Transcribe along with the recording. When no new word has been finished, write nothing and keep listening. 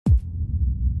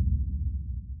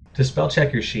To spell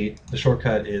check your sheet, the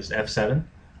shortcut is F7,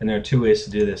 and there are two ways to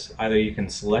do this. Either you can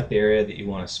select the area that you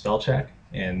want to spell check,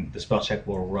 and the spell check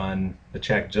will run the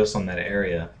check just on that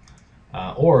area,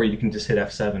 or you can just hit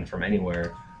F7 from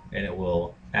anywhere, and it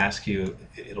will ask you,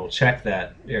 it'll check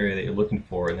that area that you're looking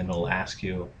for, and then it'll ask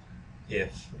you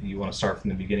if you want to start from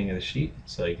the beginning of the sheet.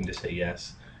 So you can just say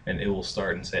yes, and it will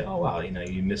start and say, oh wow,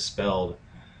 you misspelled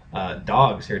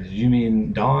dogs here. Did you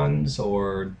mean dawns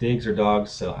or digs or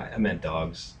dogs? So I meant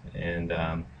dogs, and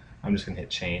I'm just going to hit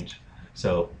change.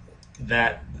 So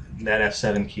that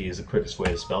F7 key is the quickest way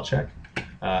to spell check.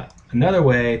 Another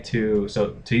way to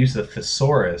use the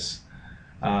thesaurus,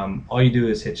 all you do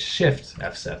is hit Shift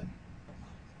F7,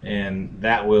 and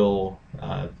that will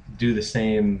do the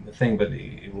same thing, but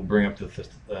it will bring up the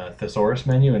thesaurus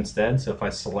menu instead. So if I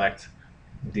select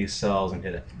these cells and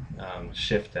hit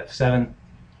Shift F7,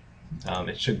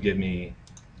 it should give me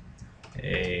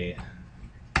a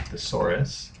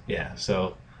thesaurus. Yeah,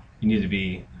 so you need to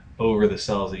be over the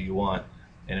cells that you want,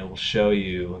 and it will show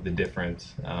you the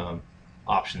different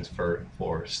options for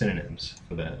synonyms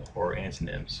or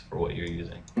antonyms for what you're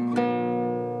using.